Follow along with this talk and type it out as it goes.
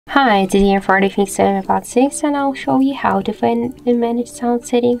Hi, today I'm for the XIAOMI Pad 6 and I'll show you how to find and manage sound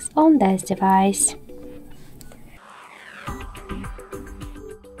settings on this device.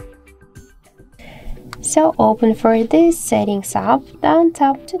 So open for this settings app, then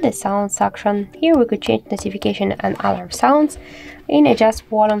tap to the sound section. Here we could change notification and alarm sounds. In adjust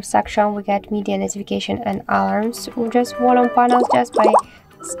volume section we get media notification and alarms. We adjust volume panels just by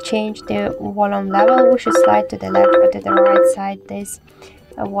change the volume level. We should slide to the left or to the right side this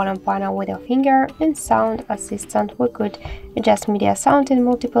volume panel with a finger. In sound assistant we could adjust media sound in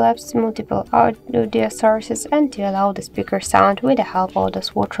multiple apps, multiple audio sources, and to allow the speaker sound with the help of the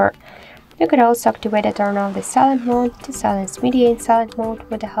switcher. You could also activate and turn on the silent mode to silence media in silent mode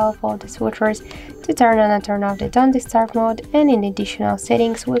with the help of the switchers, to turn on and turn off the don't disturb mode, and in additional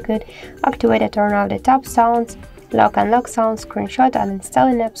settings we could activate and turn off the top sounds, lock and lock sounds, screenshot and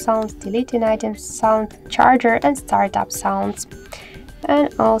installing app sounds, deleting items sound, charger and startup sounds.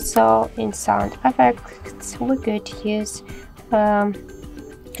 And also in sound effects we could use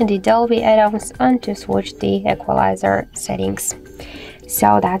the Dolby add-ons and to switch the equalizer settings.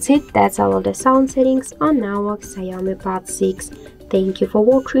 So that's it, that's all of the sound settings on our XIAOMI Pad 6. Thank you for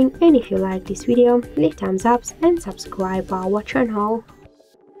watching, and if you like this video, leave thumbs up and subscribe our channel.